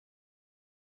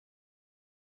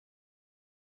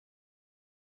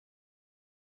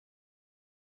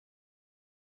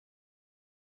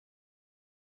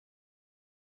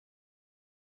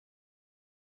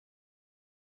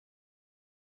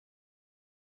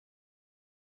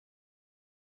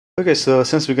Okay, so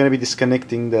since we're going to be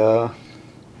disconnecting the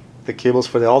cables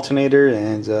for the alternator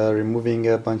and removing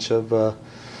a bunch of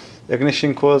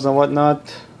ignition coils and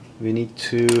whatnot, we need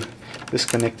to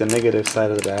disconnect the negative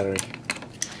side of the battery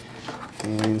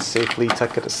and safely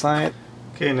tuck it aside.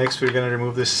 Okay, next we're going to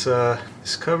remove this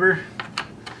this cover.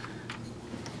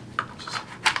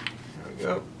 There we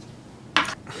go.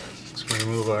 Let's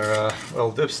remove our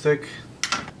oil dipstick.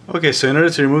 Okay, so in order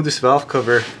to remove this valve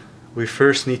cover, we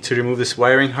first need to remove this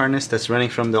wiring harness that's running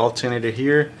from the alternator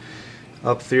here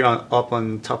up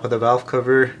on top of the valve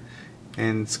cover,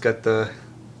 and it's got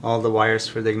all the wires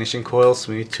for the ignition coils.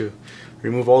 We need to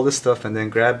remove all this stuff and then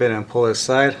grab it and pull it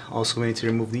aside. Also, we need to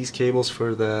remove these cables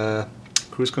for the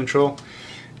cruise control,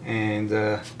 and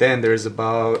then there's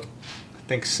about, I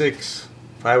think,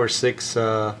 5 or 6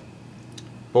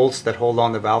 bolts that hold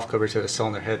on the valve cover to the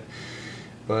cylinder head.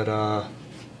 But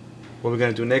what we're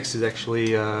going to do next is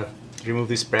actually remove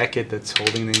this bracket that's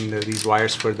holding these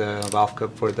wires for the valve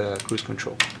cover for the cruise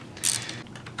control.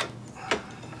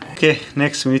 Okay,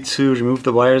 next we need to remove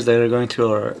the wires that are going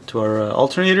to our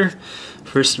alternator.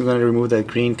 First, we're going to remove that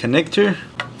green connector.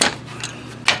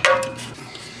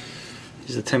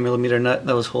 This is a 10mm nut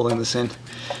that was holding this in.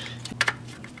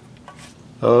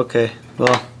 Okay,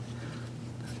 well,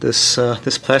 this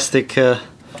plastic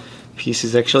piece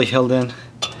is actually held in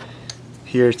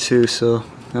here too, so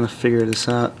I'm gonna figure this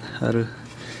out, how to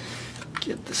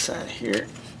get this out of here.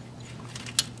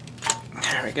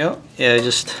 There we go. Yeah,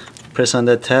 just press on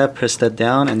that tab, press that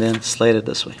down, and then slide it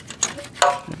this way.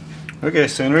 Okay,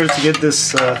 so in order to get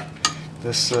this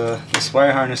this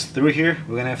wire harness through here,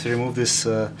 we're gonna have to remove this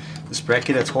this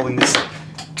bracket that's holding this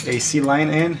AC line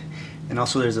in, and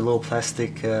also there's a little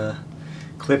plastic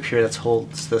clip here that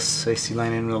holds this AC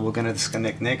line in. We're gonna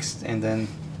disconnect next, and then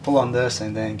pull on this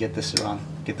and then get this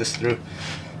through.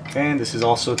 And this is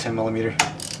also 10mm.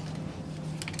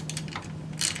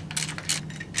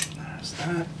 There's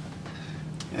that.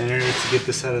 And in order to get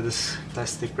this out of this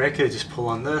plastic bracket, just pull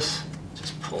on this,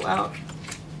 just pull out.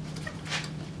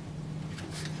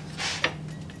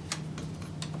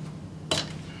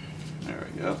 There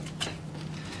we go.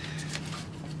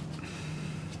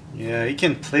 Yeah, you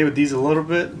can play with these a little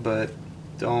bit, but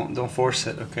don't force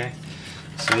it, okay?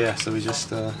 So yeah, so we just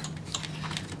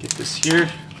get this here,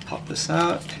 pop this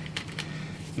out.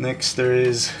 Next, there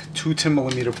is 2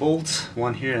 10mm bolts,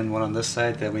 one here and one on this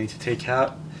side, that we need to take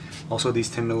out. Also, these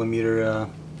 10mm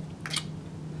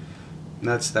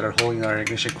nuts that are holding our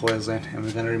ignition coils in, and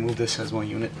we're going to remove this as one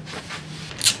unit.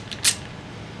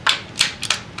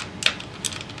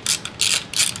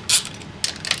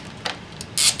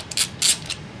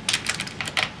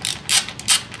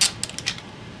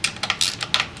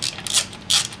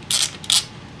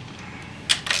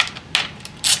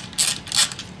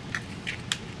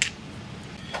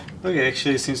 Okay,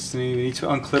 actually it seems to me we need to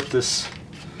unclip this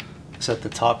at the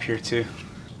top here too.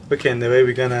 Okay, and the way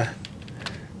we're gonna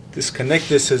disconnect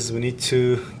this is we need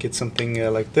to get something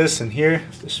like this in here.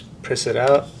 Just press it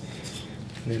out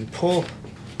and then pull.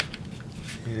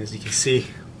 And as you can see,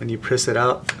 when you press it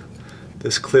out,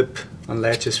 this clip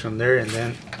unlatches from there, and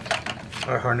then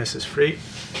our harness is free.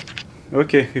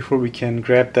 Okay, before we can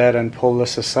grab that and pull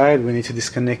this aside, we need to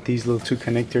disconnect these little 2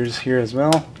 connectors here as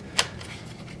well.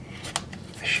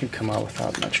 Should come out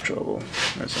without much trouble.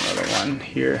 There's another one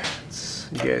here.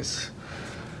 You guys.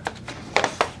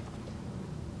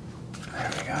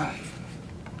 There we go.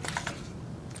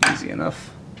 Easy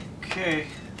enough. Okay.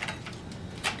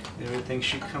 Everything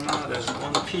should come out as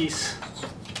one piece.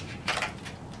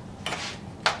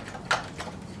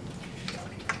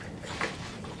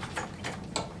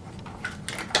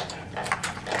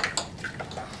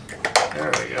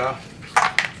 There we go.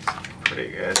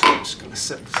 Pretty good. I'm just going to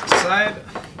set this aside.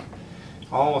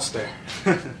 Almost there.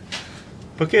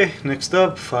 Okay, next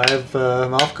up, 5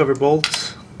 valve cover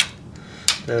bolts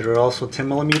that are also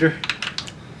 10mm.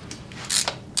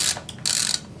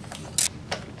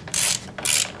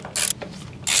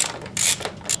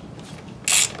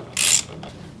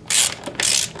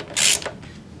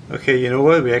 Okay, you know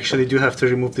what? We actually do have to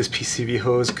remove this PCV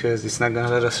hose because it's not going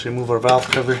to let us remove our valve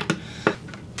cover.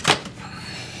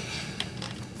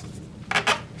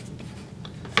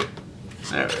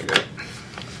 There we go.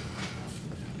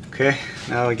 Okay,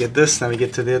 now we get this. Now we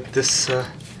get to this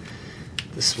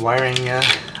wiring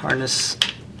harness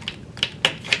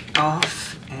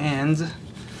off, and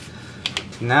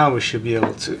now we should be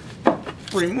able to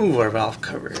remove our valve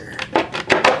cover.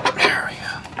 There we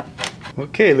go.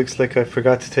 Okay, looks like I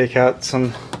forgot to take out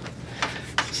some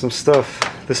stuff.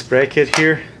 This bracket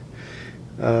here,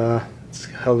 it's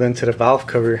held into the valve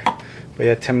cover But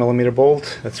yeah, 10mm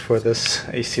bolt, that's for this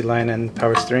AC line and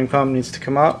power steering pump needs to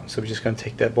come out. So we're just going to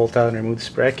take that bolt out and remove this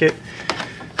bracket.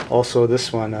 Also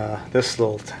this one, this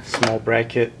little small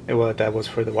bracket, that was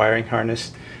for the wiring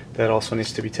harness. That also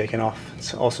needs to be taken off.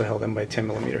 It's also held in by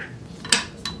 10mm.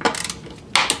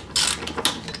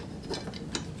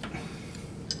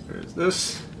 There's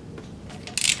this.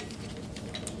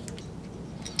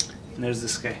 And there's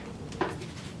this guy.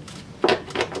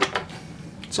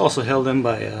 It's also held in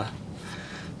by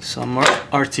some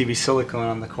RTV silicone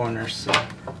on the corners. So. There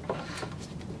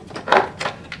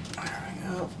we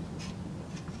go.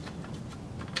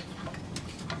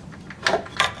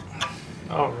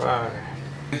 Alright.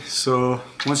 So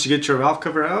once you get your valve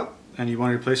cover out and you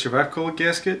want to replace your valve cover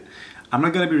gasket, I'm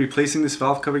not going to be replacing this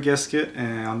valve cover gasket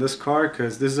on this car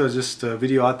because this is just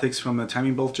video outtakes from a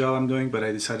timing belt job I'm doing, but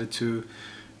I decided to,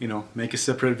 you know, make a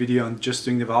separate video on just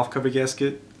doing the valve cover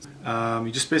gasket.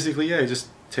 You just basically, you just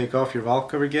take off your valve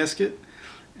cover gasket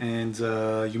and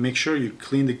you make sure you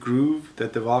clean the groove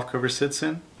that the valve cover sits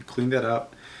in. You clean that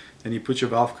up, then you put your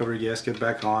valve cover gasket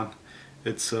back on.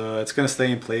 It's gonna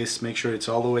stay in place. Make sure it's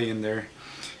all the way in there.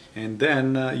 And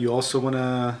then you also want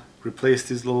to replace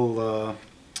these little,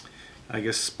 I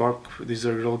guess these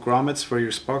are little grommets for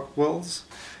your spark wells.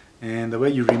 And the way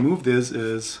you remove this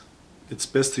is, it's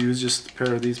best to use just a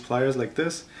pair of these pliers like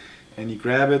this, and you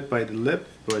grab it by the lip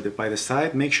or by the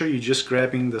side. Make sure you're just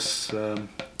grabbing this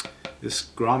this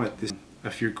grommet.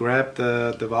 If you grab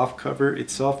the valve cover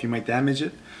itself, you might damage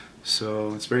it.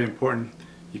 So it's very important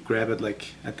you grab it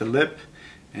like at the lip,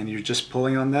 and you're just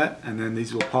pulling on that, and then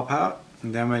these will pop out.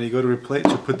 And then when you go to replace,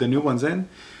 to put the new ones in,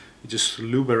 you just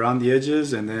lube around the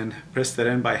edges and then press that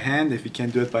in by hand. If you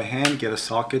can't do it by hand, get a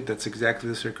socket that's exactly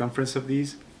the circumference of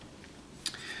these.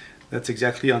 That's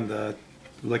exactly on the,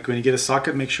 like when you get a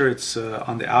socket, make sure it's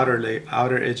on the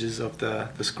outer edges of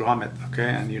this grommet, okay?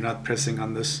 And you're not pressing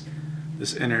on this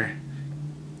inner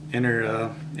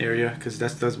area, because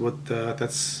that's what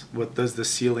does the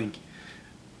sealing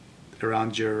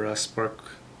around your spark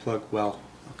plug well,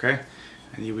 okay?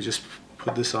 And you would just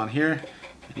put this on here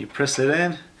and you press it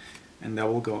in, and that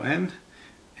will go in,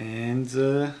 and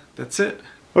that's it.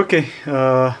 Okay,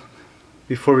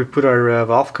 before we put our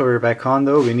valve cover back on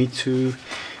though, we need to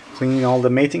clean all the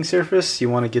mating surface.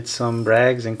 You want to get some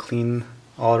rags and clean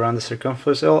all around the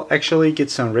circumference. Actually,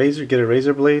 get a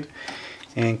razor blade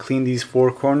and clean these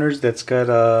four corners that's got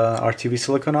RTV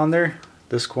silicone on there.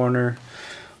 This corner,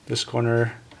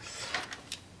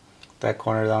 that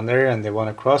corner down there, and they want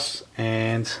to cross.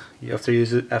 And you have to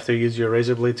use your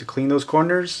razor blade to clean those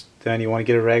corners. Then you want to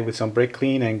get a rag with some brake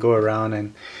clean and go around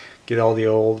and get all the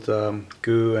old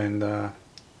goo and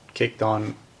caked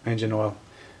on engine oil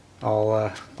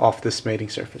all off this mating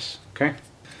surface. Okay,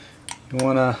 you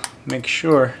want to make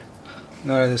sure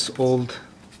none of this old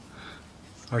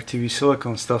RTV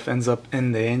silicone stuff ends up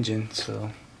in the engine,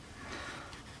 so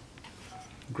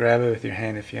grab it with your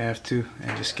hand if you have to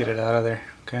and just get it out of there.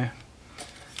 Okay.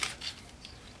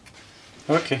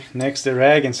 Okay, next the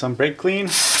rag and some brake clean.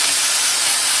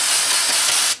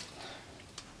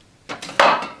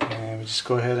 And we just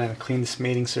go ahead and clean this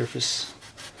mating surface.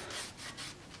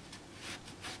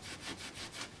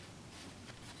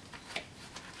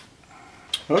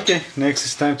 Okay, next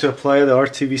it's time to apply the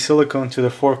RTV silicone to the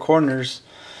four corners.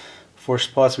 4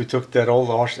 spots we took that old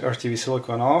RTV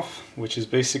silicone off, which is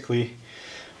basically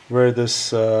where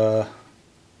this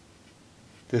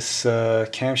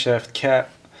camshaft cap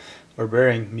or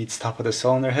bearing meets top of the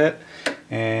cylinder head.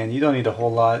 And you don't need a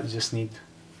whole lot, you just need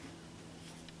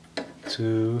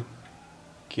to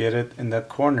get it in that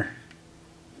corner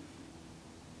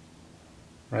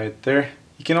right there.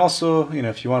 You can also, you know,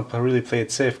 if you want to really play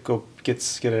it safe, go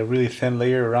get a really thin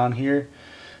layer around here,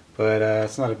 but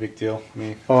it's not a big deal.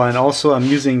 Oh, and also I'm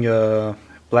using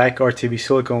black RTV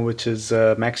silicone, which is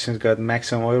got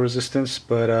maximum oil resistance,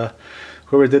 but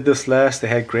whoever did this last, they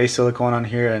had gray silicone on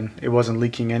here and it wasn't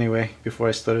leaking anyway before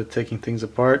I started taking things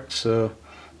apart. So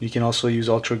you can also use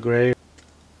ultra gray.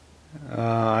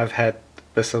 I've had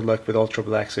best of luck with ultra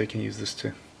black, so you can use this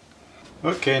too.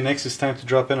 Okay, next it's time to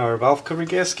drop in our valve cover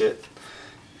gasket,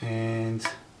 and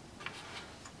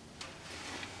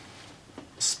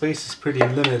space is pretty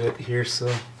limited here,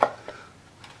 so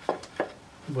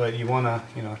but you want to,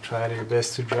 you know, try your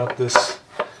best to drop this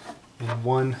in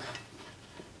one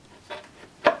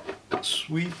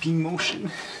sweeping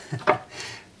motion,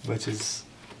 which is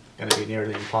gonna be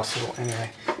nearly impossible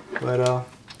anyway. But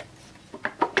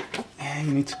and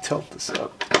you need to tilt this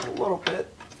up a little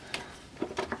bit.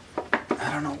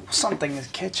 I don't know, something is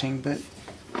catching, but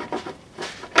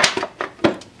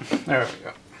there we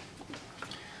go.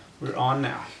 We're on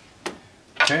now.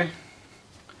 Okay.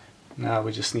 Now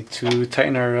we just need to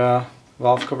tighten our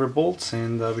valve cover bolts,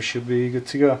 and we should be good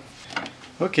to go.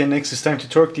 Okay, next it's time to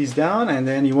torque these down, and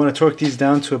then you want to torque these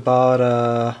down to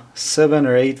about 7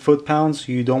 or 8 foot-pounds.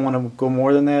 You don't want to go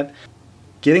more than that.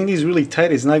 Getting these really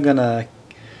tight is not gonna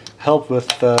help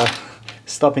with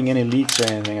stopping any leaks or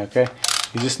anything, okay?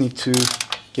 You just need to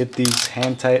get these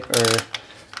hand tight, or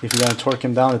if you're gonna torque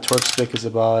them down, the torque stick is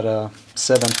about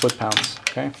 7 foot-pounds,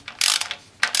 okay?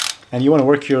 And you want to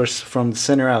work yours from the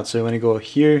center out, so you want to go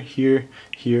here, here,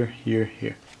 here, here,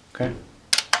 here, okay?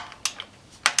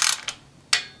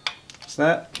 What's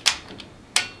that?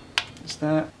 What's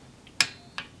that?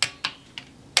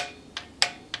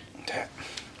 That.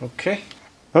 Okay.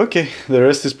 Okay, the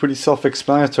rest is pretty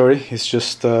self-explanatory. It's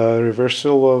just a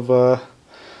reversal of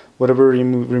whatever you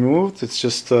removed. It's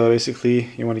just basically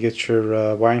you want to get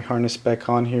your wiring harness back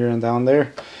on here and down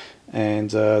there, and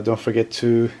don't forget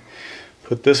to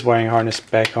put this wiring harness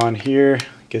back on here,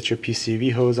 get your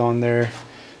PCV hose on there,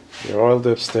 your oil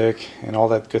dipstick, and all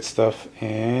that good stuff,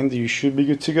 and you should be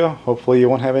good to go. Hopefully you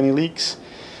won't have any leaks.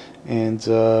 And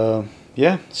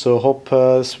yeah, so hope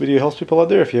this video helps people out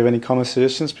there. If you have any comments,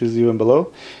 suggestions, please leave them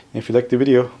below. And if you like the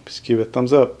video, please give it a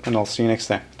thumbs up, and I'll see you next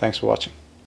time. Thanks for watching.